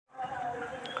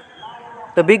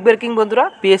তো big breaking বন্ধুরা,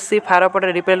 PSC fire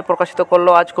operator repel প্রকাশিত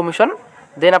করলো আজ কমিশন।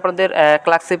 দেন আপনাদের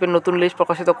ক্লার্কশিপের নতুন লিস্ট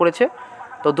প্রকাশিত করেছে।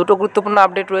 তো দুটো গুরুত্বপূর্ণ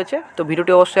আপডেট রয়েছে। তো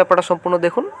ভিডিওটি অবশ্যই আপনারা সম্পূর্ণ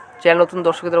দেখুন। চ্যানেল নতুন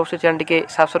দর্শকদের অবশ্যই চ্যানেলটিকে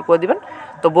সাবস্ক্রাইব করে দিবেন।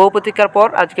 তো বহু প্রতীক্ষার পর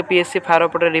আজকে পিএসসি ফায়ার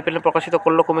অপারেটর রিপেল প্রকাশিত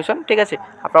করলো কমিশন, ঠিক আছে।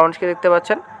 আপনারা অনেকে দেখতে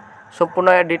পাচ্ছেন সম্পূর্ণ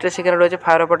ডিটেলস এখানে রয়েছে।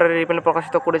 ফায়ার অপারেটর রিপেল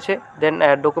প্রকাশিত করেছে, দেন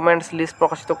ডকুমেন্টস লিস্ট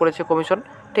প্রকাশিত করেছে কমিশন,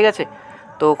 ঠিক আছে।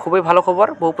 তো খুবই ভালো খবর,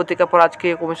 বহু প্রতীক্ষার পর আজকে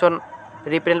কমিশন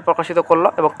রিপেল প্রকাশিত করলো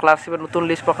এবং ক্লার্কশিপের নতুন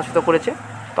লিস্ট প্রকাশিত করেছে।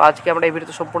 তো আজকে আমরা এই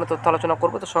ভিডিওতে সম্পূর্ণ তথ্য আলোচনা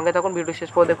করবো। তো সঙ্গে থাকুন, ভিডিও শেষ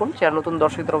করে দেখুন। চ্যানেল নতুন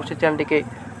দর্শকদের অবশ্যই চ্যানেলটিকে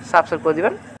সাবস্ক্রাইব করে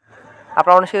দিবেন।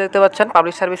 আপনারা অনেকে দেখতে পাচ্ছেন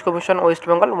public service commission West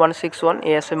Bengal 161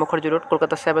 ASM Mukherjee road,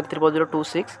 Kolkata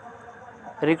 730026,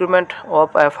 recruitment of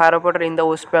fire operator in the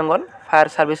West Bengal Fire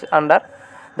Service under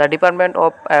the Department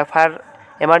of Fire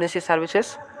Emergency Services,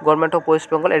 Government of West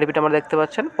Bengal। এডিবিট আমরা দেখতে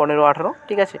পাচ্ছেন 15-18,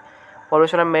 ঠিক আছে।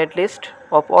 Professional merit list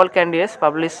of all candidates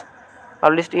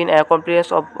published in compliance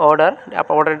of order.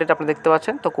 Order date আপনি দেখতে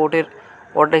পাচ্ছেন। তো কোর্টের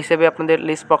অর্ডার হিসেবে আপনাদের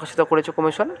লিস্ট প্রকাশিত করেছে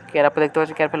কমিশন। আপনি দেখতে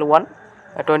পাচ্ছেন ক্যারফেল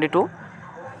 1/22।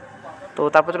 তো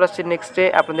তারপর চলে আসছে নেক্সটে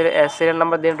আপনাদের সিরিয়াল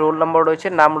নাম্বার, দেন রোল নাম্বার রয়েছে,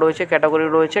 নাম রয়েছে, ক্যাটাগরি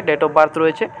রয়েছে, ডেট অফ বার্থ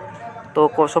রয়েছে। তো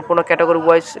সম্পূর্ণ ক্যাটাগরি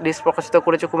ওয়াইজ লিস্ট প্রকাশিত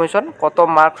করেছে কমিশন। কত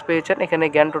মার্কস পেয়েছেন, এখানে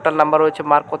জ্ঞান টোটাল নাম্বার রয়েছে,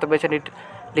 মার্ক কত পেয়েছেন,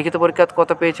 লিখিত পরীক্ষা কত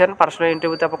পেয়েছেন, পার্সোনাল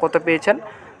ইন্টারভিউতে আপনার কত পেয়েছেন।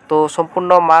 তো সম্পূর্ণ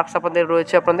মার্কস আপনাদের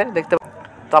রয়েছে, আপনাদের দেখতে।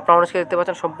 তো আপনারা অনেকে দেখতে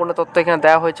পাচ্ছেন সম্পূর্ণ তথ্য এখানে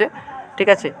দেওয়া হয়েছে, ঠিক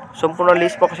আছে। সম্পূর্ণ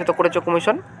লিস্ট প্রকাশিত করেছে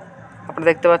কমিশন, আপনারা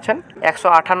দেখতে পাচ্ছেন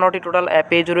 158টি টোটাল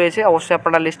পেজ রয়েছে। অবশ্যই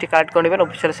আপনারা লিস্টটি কালেক্ট করে নেবেন,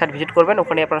 অফিসিয়াল সাইট ভিজিট করবেন,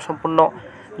 ওখানে আপনারা সম্পূর্ণ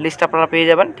লিস্ট আপনারা পেয়ে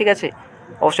যাবেন, ঠিক আছে।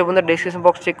 অবশ্যই বন্ধুরা ডেসক্রিপশন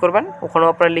বক্স চেক করবেন, ওখানেও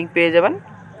আপনারা লিঙ্ক পেয়ে যাবেন,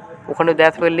 ওখানে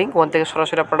দেওয়া থাকবে লিঙ্ক, ওখান থেকে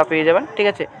সরাসরি আপনারা পেয়ে যাবেন, ঠিক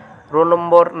আছে। রোল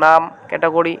নম্বর, নাম,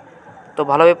 ক্যাটাগরি তো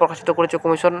ভালোভাবে প্রকাশিত করেছে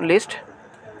কমিশন লিস্ট,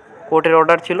 কোর্টের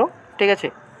অর্ডার ছিল, ঠিক আছে।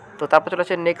 তো তারপর চলে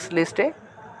আসছে নেক্সট লিস্টে।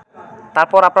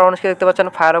 তারপর আপনারা অনেকে দেখতে পাচ্ছেন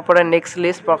ফায়ার অপারেটর নেক্সট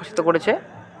লিস্ট প্রকাশিত করেছে।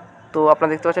 তো আপনারা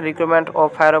দেখতে পাচ্ছেন recruitment of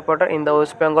fire operator in the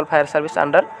West Bengal fire service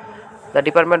under the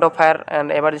department of fire and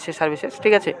emergency services,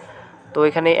 ঠিক আছে। তো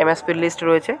এখানে এমএসপির লিস্ট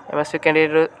রয়েছে, এমএসপি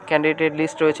ক্যান্ডিডেট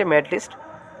লিস্ট রয়েছে, মেরিট লিস্ট।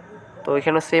 তো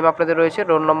এখানে সেম আপনাদের রয়েছে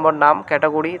রোল নম্বর, নাম,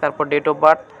 ক্যাটাগরি, তারপর ডেট অফ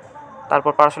বার্থ,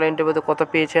 তারপর পার্সোনাল ইন্টারভিউতে কত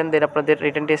পেয়েছেন, দেন আপনাদের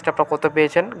রিটেন টেস্ট আপনারা কত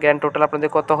পেয়েছেন, গ্র্যান্ড টোটাল আপনাদের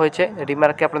কত হয়েছে,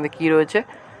 রিমার্কে আপনাদের কী রয়েছে।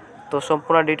 তো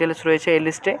সম্পূর্ণ ডিটেলস রয়েছে এই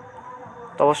লিস্টে।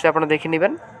 তো অবশ্যই আপনারা দেখে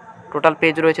নেবেন। টোটাল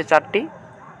পেজ রয়েছে 4টি।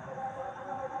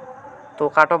 তো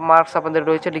কাট অফ মার্কস আপনাদের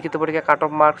রয়েছে, লিখিত পরীক্ষা কাট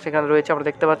অফ মার্কস এখানে রয়েছে, আপনারা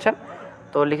দেখতে পাচ্ছেন।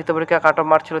 তো লিখিত পরীক্ষা কাট অফ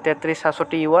মার্কস ছিল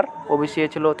 33-67 ইউআর, ওবিসি এ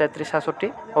ছিল 33-67,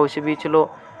 ওবিসি বি ছিল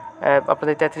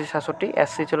আপনাদের 33-67,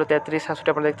 এসসি ছিল 33-67,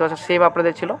 আপনারা দেখতে পাচ্ছেন সেম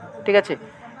আপনাদের ছিল, ঠিক আছে।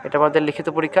 এটা আমাদের লিখিত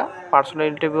পরীক্ষা। পার্সোনাল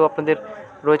ইন্টারভিউ আপনাদের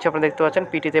রয়েছে, আপনারা দেখতে পাচ্ছেন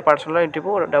পিটিতে পার্সোনাল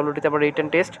ইন্টারভিউ, ডাব্লিউটিতে আপনার রিটেন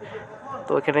টেস্ট।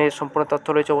 তো এখানে সম্পূর্ণ তথ্য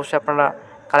রয়েছে, অবশ্যই আপনারা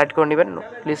কালেক্ট করে নেবেন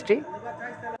লিস্টটি।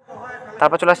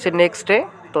 তারপর চলে আসছে নেক্সটে।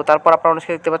 তো তারপর আপনারা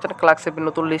অনেকে দেখতে পাচ্ছেন ক্লার্কশিপের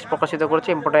নতুন লিস্ট প্রকাশিত করেছে,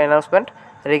 important announcement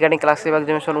regarding clerkship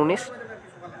examination 19।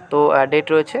 তো ডেট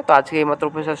রয়েছে। তো আজকে এইমাত্র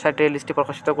অফিসিয়াল সাইটে লিস্টটি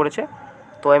প্রকাশিত করেছে।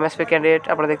 তো এমএসপি ক্যান্ডিডেট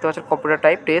আপনারা দেখতে পাচ্ছেন computer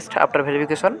type test after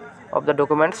verification of the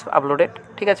documents uploaded,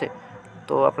 ঠিক আছে।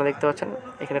 তো আপনারা দেখতে পাচ্ছেন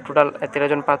এখানে টোটাল 13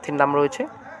 জন প্রার্থীর নাম রয়েছে,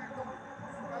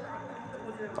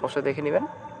 অবশ্যই দেখে নেবেন।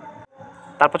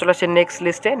 তারপর চলে আসছে নেক্সট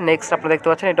লিস্টে। নেক্সট আপনারা দেখতে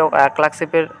পাচ্ছেন এটা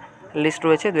ক্লার্কশিপের লিস্ট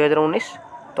রয়েছে 2019।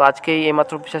 তো আজকেই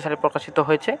এইমাত্র অফিসিয়াল সাইটে প্রকাশিত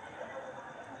হয়েছে।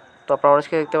 তো আপনারা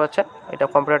অনেকে দেখতে পাচ্ছেন এটা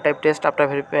computer type test after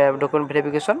document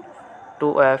verification two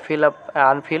fill up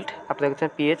Anfield, আপনারা দেখছেন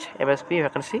পিএইচ এমএসপি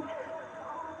ভ্যাকেন্সি।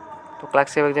 তো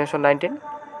ক্লার্কশিপ এক্সামিনেশন 19।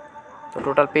 তো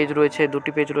টোটাল পেজ রয়েছে,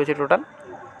 2টি পেজ রয়েছে টোটাল,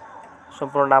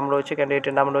 সম্পূর্ণ নাম রয়েছে,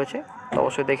 ক্যান্ডিডেটের নাম রয়েছে। তো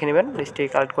অবশ্যই দেখে নেবেন, লিস্টটি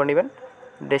কালেক্ট করে নেবেন,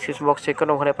 ডেসক্রিপশন বক্স চেক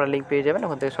করুন, ওখানে আপনারা লিঙ্ক পেয়ে যাবেন,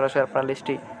 ওখান থেকে সরাসরি আপনারা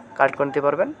লিস্টটি কালেক্ট করে নিতে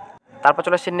পারবেন। তারপর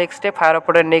চলে আসছে নেক্সটে ফায়ার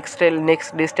অপারেটর নেক্সট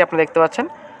লিস্টে আপনারা দেখতে পাচ্ছেন।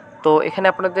 তো এখানে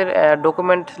আপনাদের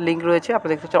ডকুমেন্ট লিঙ্ক রয়েছে,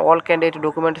 আপনারা দেখতে পাচ্ছেন অল ক্যান্ডিডেট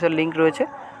ডকুমেন্টসের লিঙ্ক রয়েছে।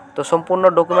 তো সম্পূর্ণ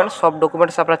ডকুমেন্টস, সব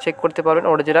ডকুমেন্টস আপনারা চেক করতে পারবেন,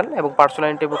 অরিজিনাল এবং পার্সোনাল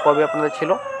ইন্টারভিউ কবে আপনাদের ছিল,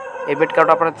 এডমিট কার্ড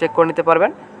আপনারা চেক করে নিতে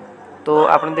পারবেন। তো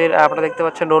আপনারা দেখতে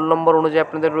পাচ্ছেন রোল নম্বর অনুযায়ী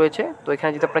আপনাদের রয়েছে। তো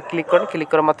এখানে যদি আপনারা ক্লিক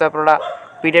করার মাত্র আপনারা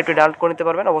পিডিএফটি ডাউনলোড করে নিতে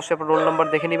পারবেন। অবশ্যই আপনার রোল নম্বর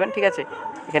দেখে নেবেন, ঠিক আছে।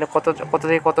 এখানে কত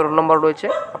থেকে কত রোল নম্বর রয়েছে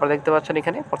আপনারা দেখতে পাচ্ছেন,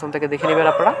 এখানে প্রথম থেকে দেখে নেবেন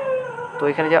আপনারা। তো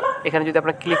এখানে যদি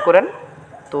আপনারা ক্লিক করেন,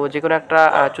 তো যে কোনো একটা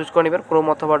চুজ করে নেবেন, ক্রোম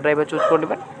অথবা ড্রাইভে চুজ করে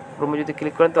নেবেন। ক্রোমে যদি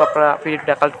ক্লিক করেন তো আপনারা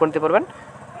পিডিএফটা কালেক্ট করে নিতে পারবেন।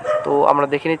 তো আমরা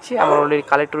দেখে নিচ্ছি, আমার অলরেডি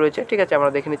কালেক্ট রয়েছে, ঠিক আছে, আমরা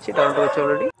দেখে নিচ্ছি, ডাউনলোড হয়েছে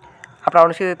অলরেডি। আপনারা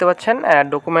অনেকে দেখতে পাচ্ছেন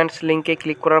ডকুমেন্টস লিঙ্কে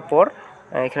ক্লিক করার পর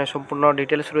এখানে সম্পূর্ণ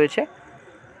ডিটেলস রয়েছে।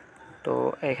 তো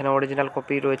এখানে অরিজিনাল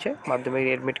কপি রয়েছে, মাধ্যমিক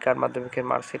এডমিট কার্ড, মাধ্যমিকের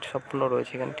মার্কশিট সম্পূর্ণ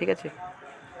রয়েছে এখানে, ঠিক আছে।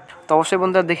 তো অবশ্যই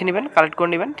বন্ধুরা দেখে নেবেন, কালেক্ট করে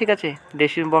নেবেন, ঠিক আছে।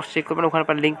 ডেসক্রিপশন বক্স চেক করবেন, ওখানে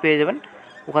আপনারা লিঙ্ক পেয়ে যাবেন,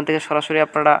 ওখান থেকে সরাসরি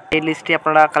আপনারা এই লিস্টটি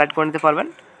আপনারা কালেক্ট করে নিতে পারবেন।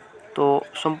 তো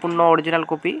সম্পূর্ণ অরিজিনাল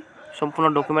কপি, সম্পূর্ণ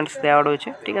ডকুমেন্টস দেওয়া রয়েছে,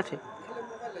 ঠিক আছে।